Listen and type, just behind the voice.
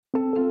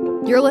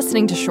You're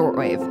listening to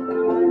Shortwave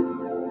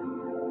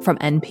from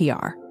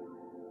NPR.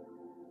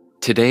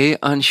 Today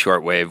on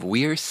Shortwave,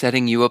 we are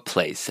setting you a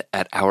place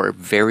at our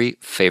very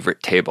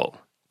favorite table,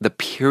 the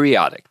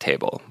periodic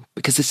table,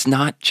 because it's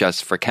not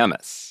just for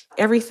chemists.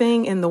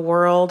 Everything in the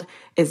world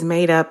is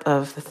made up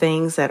of the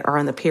things that are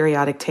on the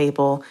periodic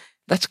table.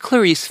 That's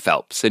Clarice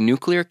Phelps, a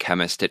nuclear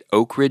chemist at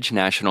Oak Ridge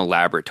National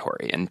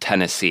Laboratory in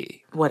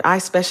Tennessee. What I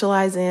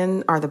specialize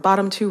in are the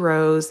bottom two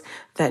rows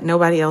that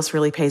nobody else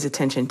really pays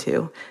attention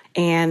to.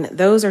 And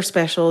those are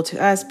special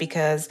to us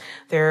because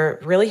they're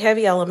really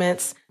heavy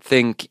elements.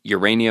 Think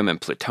uranium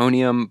and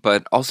plutonium,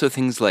 but also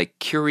things like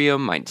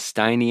curium,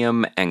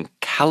 einsteinium, and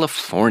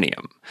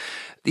californium.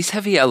 These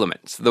heavy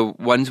elements, the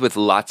ones with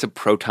lots of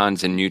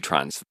protons and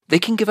neutrons, they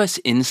can give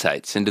us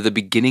insights into the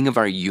beginning of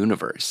our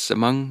universe,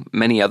 among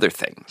many other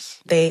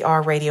things. They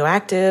are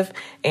radioactive,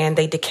 and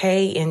they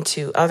decay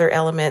into other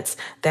elements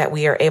that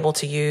we are able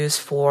to use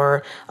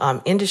for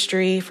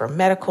industry, for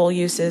medical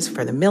uses,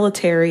 for the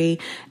military,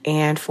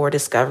 and for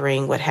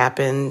discovering what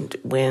happened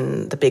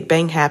when the Big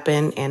Bang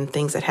happened and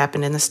things that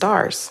happened in the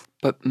stars.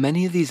 But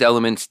many of these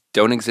elements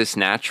don't exist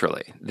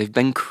naturally. They've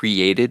been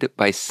created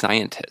by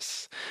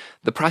scientists.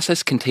 The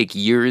process can take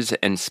years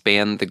and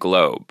span the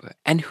globe.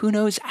 And who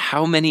knows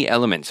how many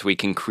elements we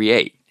can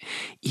create?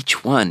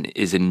 Each one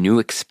is a new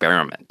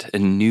experiment, a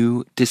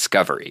new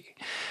discovery.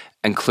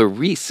 And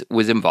Clarice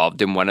was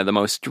involved in one of the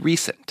most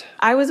recent.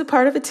 I was a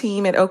part of a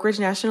team at Oak Ridge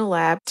National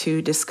Lab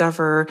to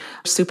discover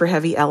a super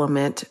heavy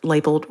element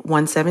labeled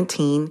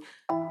 117.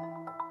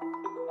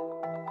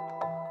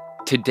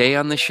 Today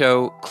on the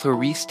show,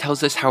 Clarice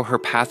tells us how her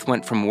path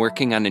went from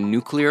working on a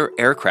nuclear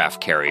aircraft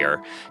carrier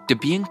to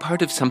being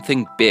part of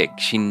something big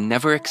she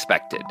never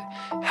expected,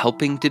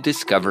 helping to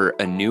discover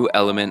a new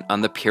element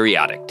on the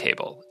periodic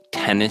table,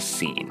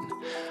 tennessine.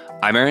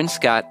 I'm Aaron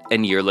Scott,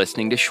 and you're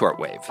listening to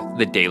Shortwave,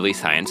 the daily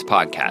science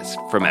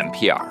podcast from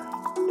NPR.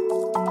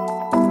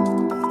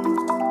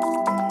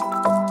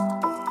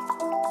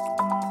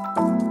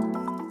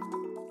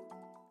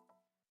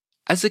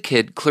 As a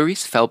kid,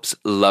 Clarice Phelps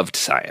loved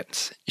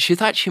science. She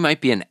thought she might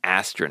be an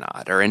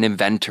astronaut or an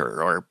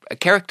inventor or a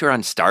character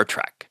on Star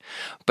Trek.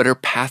 But her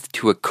path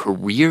to a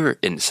career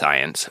in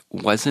science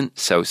wasn't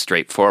so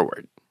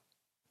straightforward.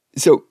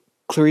 So,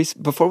 Clarice,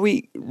 before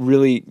we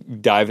really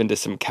dive into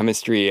some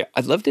chemistry,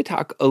 I'd love to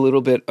talk a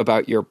little bit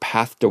about your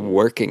path to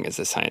working as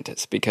a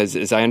scientist, because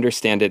as I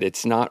understand it,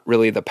 it's not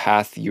really the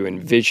path you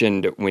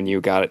envisioned when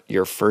you got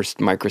your first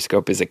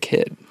microscope as a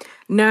kid.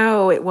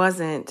 No, it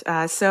wasn't.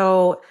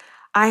 So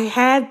I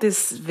had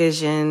this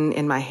vision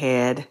in my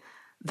head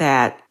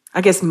that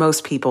I guess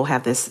most people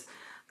have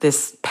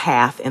this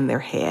path in their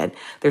head.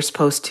 They're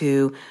supposed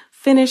to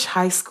finish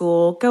high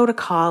school, go to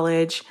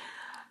college,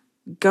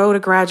 go to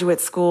graduate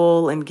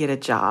school, and get a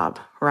job,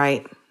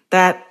 right?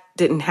 That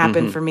didn't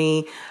happen for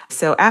me.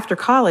 So after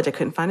college, I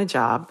couldn't find a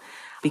job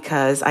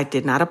because I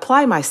did not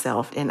apply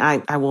myself. And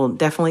I will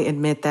definitely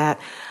admit that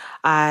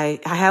I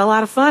had a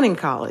lot of fun in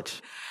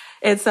college.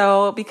 And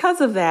so because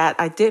of that,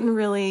 I didn't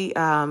really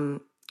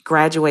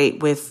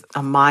graduate with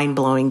a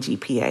mind-blowing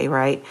GPA,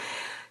 right?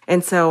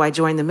 And so I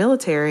joined the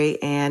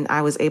military, and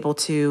I was able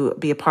to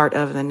be a part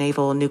of the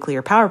Naval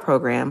Nuclear Power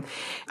Program.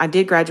 I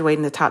did graduate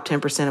in the top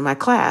 10% of my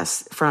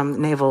class from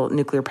Naval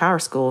Nuclear Power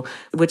School,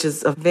 which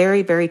is a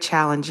very, very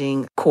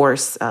challenging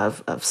course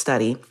of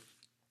study.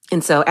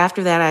 And so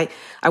after that,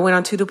 I went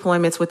on 2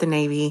 deployments with the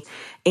Navy,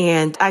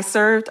 and I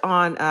served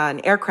on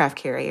an aircraft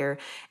carrier.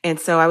 And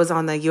so I was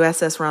on the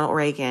USS Ronald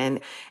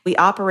Reagan. We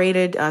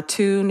operated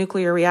 2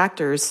 nuclear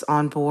reactors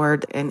on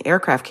board an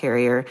aircraft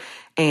carrier.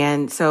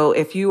 And so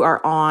if you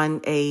are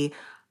on a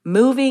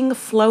moving,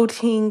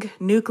 floating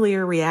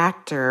nuclear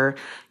reactor,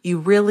 you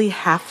really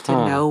have to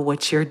know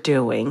what you're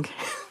doing.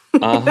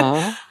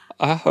 I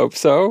hope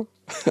so.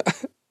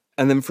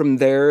 And then from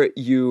there,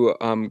 you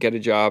get a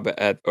job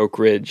at Oak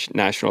Ridge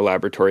National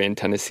Laboratory in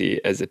Tennessee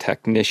as a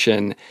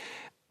technician.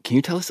 Can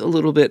you tell us a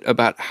little bit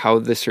about how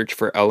the search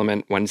for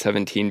element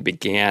 117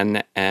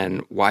 began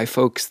and why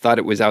folks thought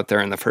it was out there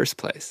in the first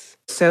place?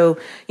 So,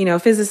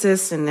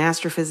 physicists and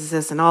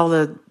astrophysicists and all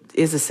the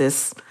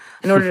physicists,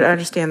 in order to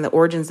understand the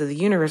origins of the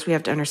universe, we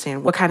have to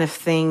understand what kind of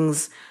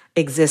things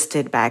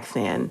existed back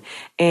then.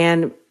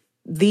 And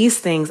these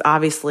things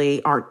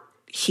obviously aren't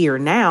here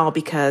now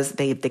because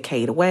they've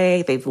decayed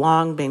away, they've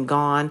long been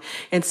gone.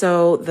 And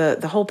so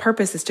the whole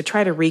purpose is to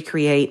try to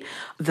recreate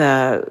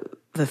the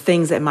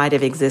things that might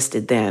have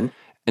existed then.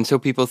 And so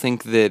people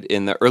think that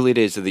in the early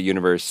days of the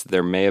universe,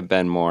 there may have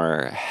been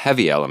more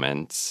heavy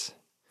elements.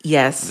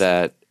 Yes.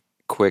 That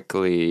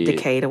quickly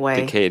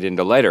decayed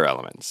into lighter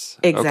elements.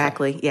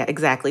 Exactly. Okay. Yeah,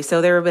 exactly.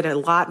 So there have been a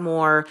lot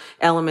more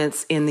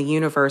elements in the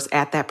universe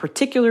at that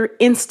particular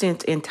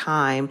instant in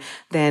time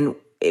than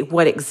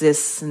what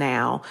exists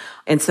now.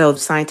 And so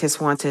scientists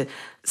want to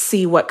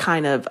see what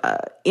kind of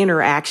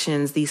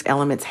interactions these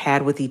elements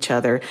had with each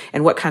other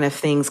and what kind of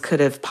things could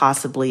have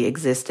possibly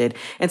existed.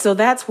 And so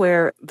that's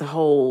where the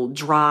whole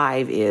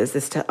drive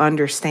is to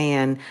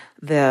understand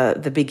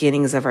the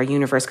beginnings of our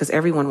universe, because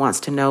everyone wants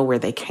to know where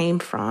they came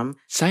from.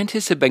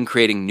 Scientists have been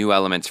creating new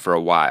elements for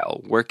a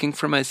while, working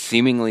from a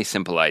seemingly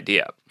simple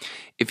idea.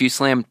 If you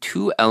slam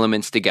two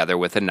elements together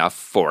with enough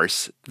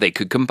force, they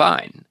could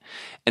combine.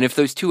 And if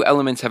those two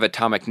elements have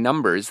atomic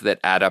numbers that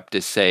add up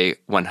to, say,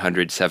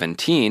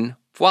 117,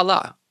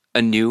 voila,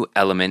 a new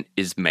element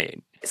is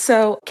made.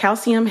 So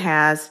calcium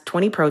has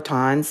 20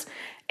 protons,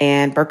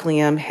 and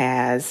berkelium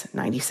has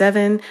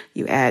 97.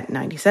 You add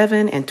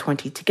 97 and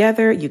 20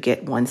 together, you get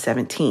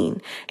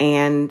 117.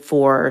 And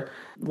for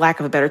lack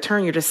of a better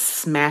term, you're just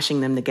smashing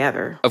them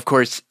together. Of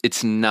course,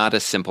 it's not a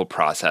simple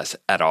process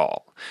at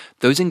all.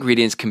 Those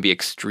ingredients can be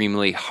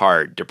extremely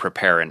hard to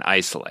prepare and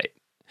isolate.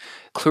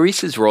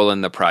 Clarice's role in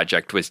the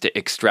project was to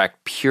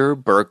extract pure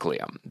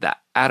berkelium, the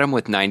atom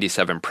with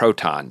 97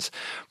 protons,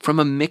 from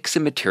a mix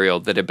of material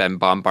that had been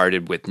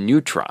bombarded with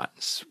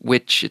neutrons,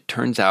 which, it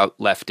turns out,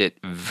 left it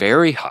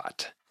very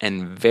hot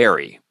and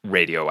very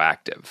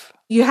radioactive.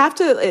 You have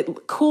to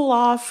cool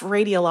off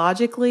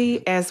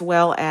radiologically as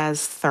well as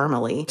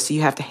thermally. So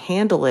you have to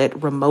handle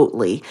it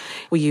remotely.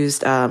 We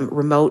used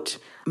remote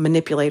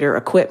manipulator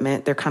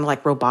equipment. They're kind of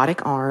like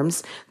robotic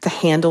arms to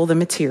handle the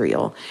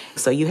material.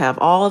 So you have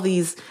all of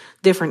these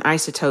different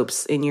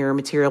isotopes in your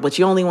material, but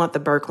you only want the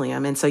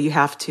berkelium. And so you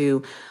have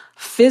to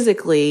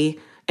physically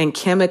and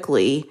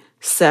chemically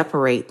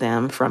separate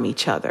them from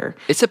each other.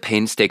 It's a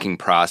painstaking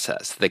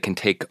process that can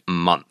take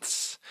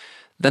months.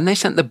 Then they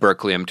sent the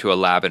berkelium to a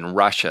lab in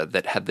Russia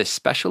that had this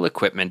special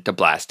equipment to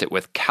blast it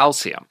with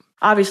calcium.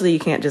 Obviously, you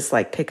can't just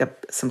pick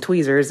up some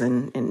tweezers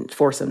and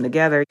force them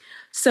together.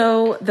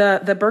 So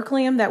the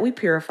berkelium that we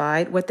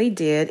purified, what they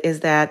did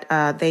is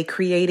that they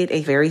created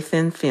a very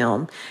thin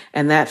film,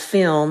 and that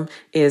film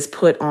is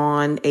put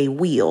on a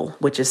wheel,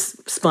 which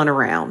is spun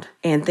around.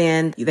 And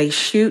then they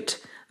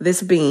shoot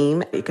this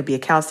beam. It could be a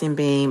calcium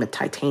beam, a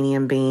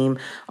titanium beam,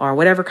 or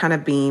whatever kind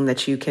of beam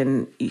that you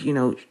can,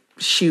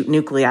 shoot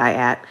nuclei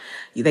at.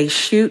 They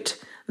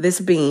shoot this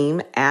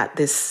beam at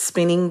this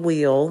spinning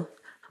wheel.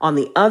 On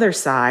the other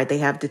side, they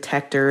have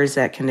detectors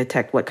that can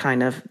detect what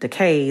kind of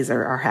decays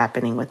are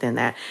happening within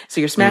that.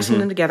 So you're smashing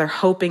them together,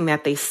 hoping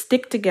that they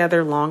stick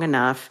together long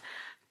enough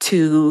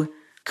to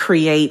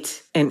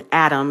create an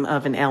atom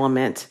of an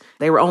element.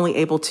 They were only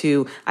able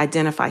to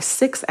identify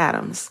 6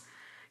 atoms.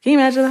 Can you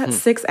imagine that?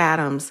 6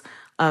 atoms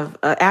of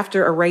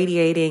after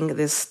irradiating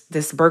this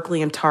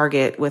berkelium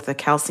target with a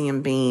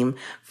calcium beam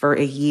for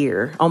a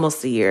year,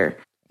 almost a year.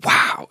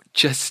 Wow,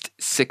 just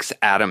 6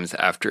 atoms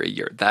after a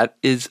year. That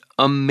is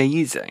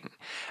amazing.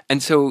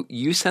 And so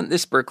you sent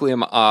this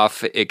berkelium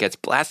off, it gets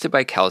blasted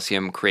by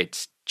calcium,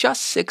 creates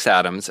just 6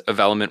 atoms of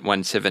element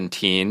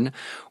 117,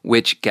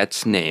 which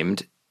gets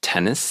named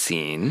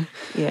tennessine.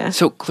 Yeah.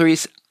 So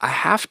Clarice, I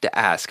have to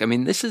ask,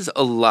 this is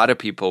a lot of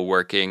people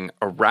working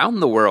around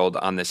the world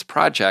on this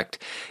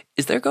project.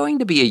 Is there going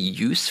to be a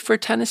use for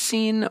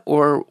tennessine,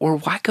 or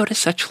why go to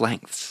such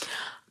lengths?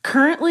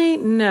 Currently,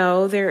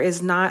 no, there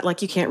is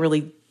not. You can't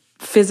really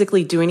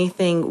physically do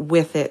anything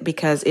with it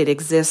because it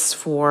exists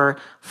for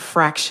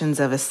fractions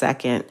of a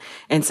second.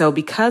 And so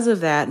because of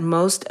that,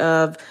 most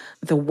of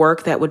the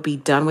work that would be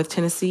done with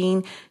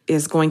tennessine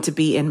is going to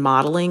be in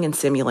modeling and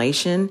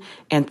simulation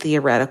and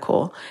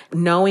theoretical.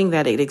 Knowing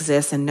that it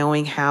exists and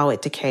knowing how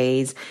it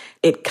decays,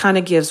 it kind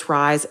of gives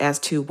rise as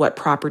to what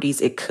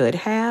properties it could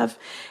have,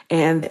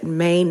 and it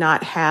may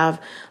not have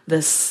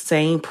the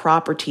same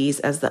properties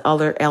as the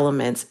other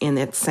elements in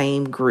that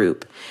same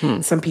group.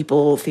 Some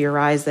people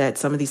theorize that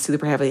some of these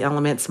super heavy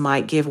elements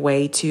might give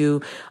way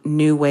to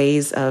new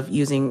ways of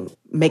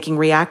making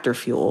reactor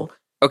fuel.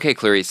 Okay,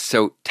 Clarice,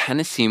 so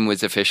tennessine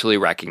was officially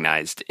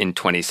recognized in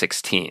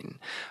 2016.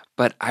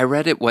 But I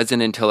read it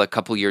wasn't until a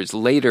couple years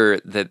later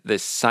that the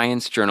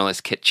science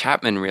journalist Kit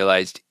Chapman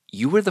realized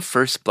you were the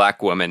first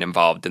Black woman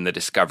involved in the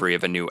discovery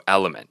of a new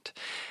element.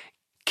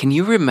 Can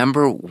you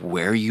remember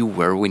where you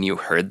were when you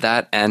heard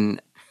that and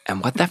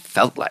what that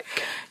felt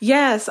like?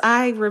 Yes,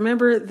 I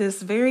remember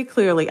this very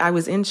clearly. I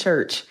was in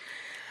church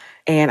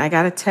and I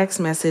got a text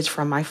message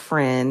from my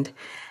friend,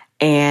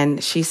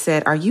 and she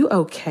said, "Are you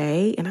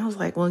okay?" And I was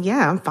like, "Well,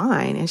 yeah, I'm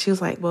fine." And she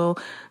was like, "Well,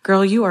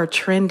 girl, you are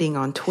trending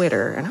on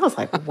Twitter." And I was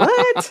like,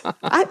 "What?"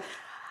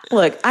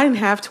 Look, I didn't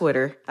have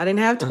Twitter. I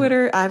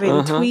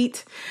didn't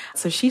tweet.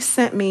 So she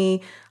sent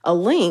me a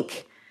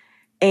link,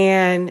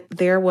 and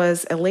there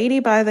was a lady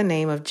by the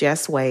name of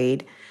Jess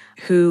Wade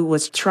who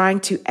was trying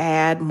to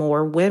add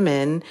more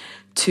women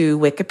to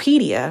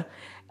Wikipedia.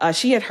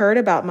 She had heard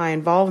about my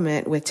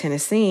involvement with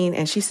tennessine,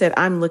 and she said,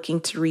 "I'm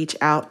looking to reach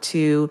out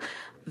to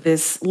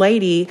this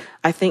lady.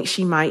 I think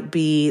she might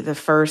be the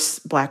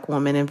first Black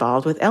woman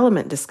involved with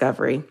element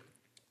discovery."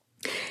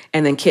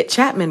 And then Kit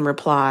Chapman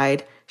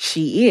replied,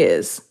 "She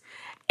is."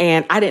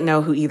 And I didn't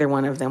know who either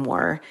one of them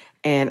were.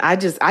 And I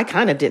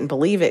kind of didn't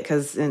believe it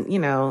because,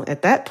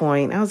 at that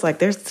point, I was like,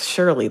 there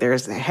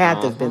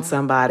had to have been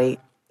somebody.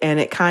 And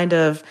it kind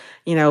of,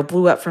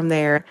 blew up from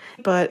there.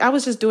 But I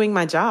was just doing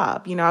my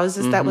job.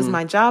 That was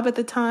my job at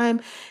the time.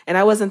 And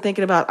I wasn't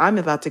thinking about, I'm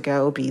about to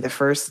go be the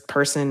first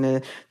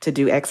person to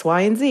do X,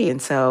 Y, and Z.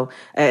 And so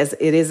as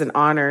it is an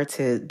honor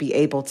to be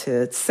able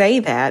to say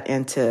that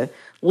and to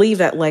leave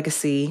that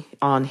legacy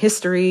on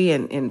history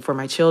and for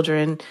my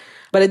children.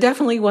 But it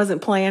definitely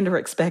wasn't planned or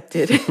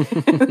expected.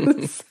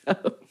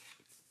 So.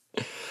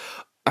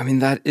 I mean,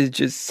 that is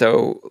just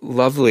so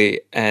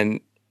lovely.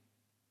 And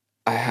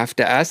I have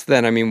to ask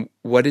then,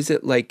 what is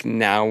it like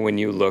now when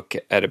you look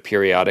at a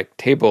periodic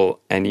table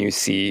and you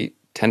see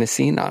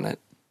Tennessine on it?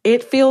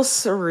 It feels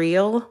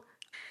surreal.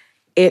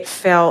 It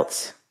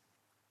felt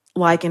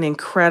like an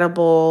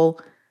incredible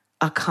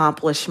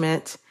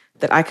accomplishment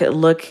that I could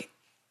look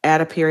at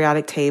a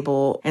periodic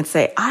table and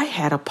say, I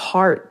had a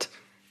part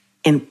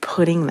in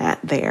putting that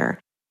there.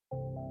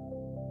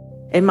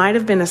 It might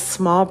have been a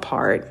small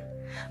part,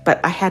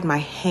 but I had my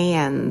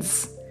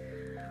hands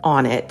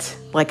on it.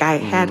 Like I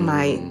had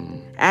my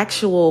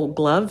actual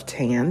gloved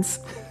hands.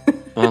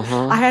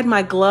 I had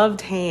my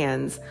gloved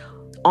hands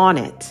on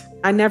it.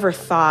 I never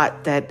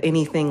thought that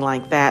anything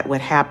like that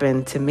would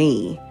happen to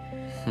me.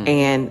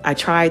 And I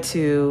try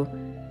to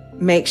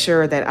make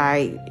sure that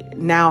I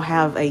now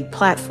have a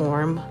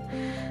platform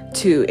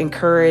to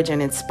encourage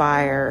and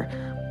inspire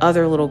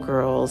other little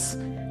girls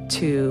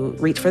to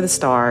reach for the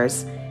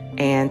stars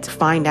and to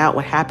find out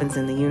what happens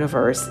in the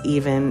universe.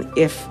 Even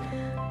if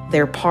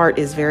their part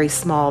is very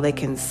small, they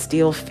can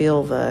still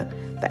feel the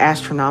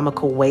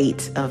astronomical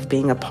weight of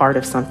being a part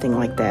of something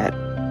like that.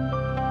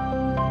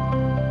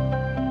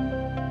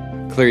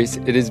 Clarice,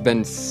 it has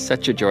been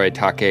such a joy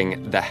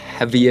talking the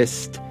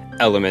heaviest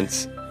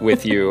elements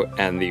with you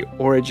and the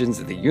origins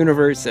of the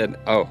universe. And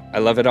I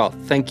love it all.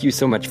 Thank you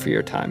so much for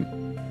your time.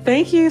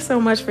 Thank you so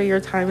much for your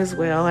time as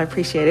well. I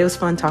appreciate it. It was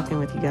fun talking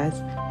with you guys.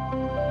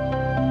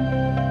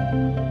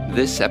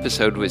 This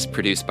episode was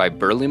produced by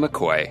Burley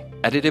McCoy,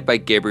 edited by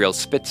Gabriel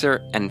Spitzer,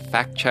 and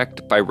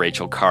fact-checked by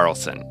Rachel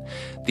Carlson.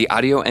 The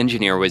audio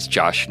engineer was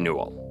Josh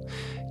Newell.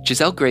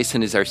 Giselle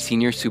Grayson is our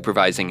senior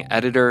supervising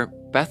editor,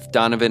 Beth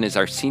Donovan is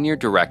our senior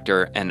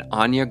director, and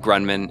Anya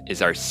Grunman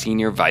is our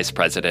senior vice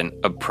president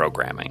of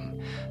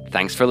programming.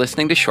 Thanks for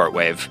listening to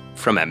Shortwave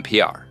from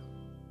NPR.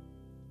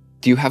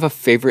 Do you have a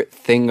favorite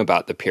thing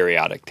about the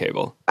periodic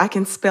table? I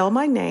can spell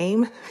my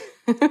name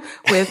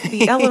with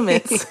the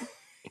elements.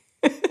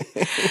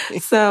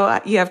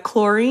 So you have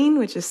chlorine,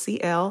 which is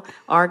Cl,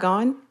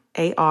 argon,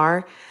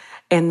 Ar,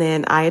 and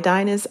then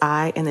iodine is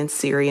I, and then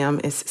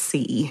cerium is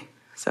Ce.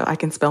 So I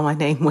can spell my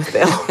name with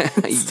L.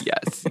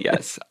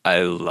 Yes, I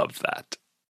love that.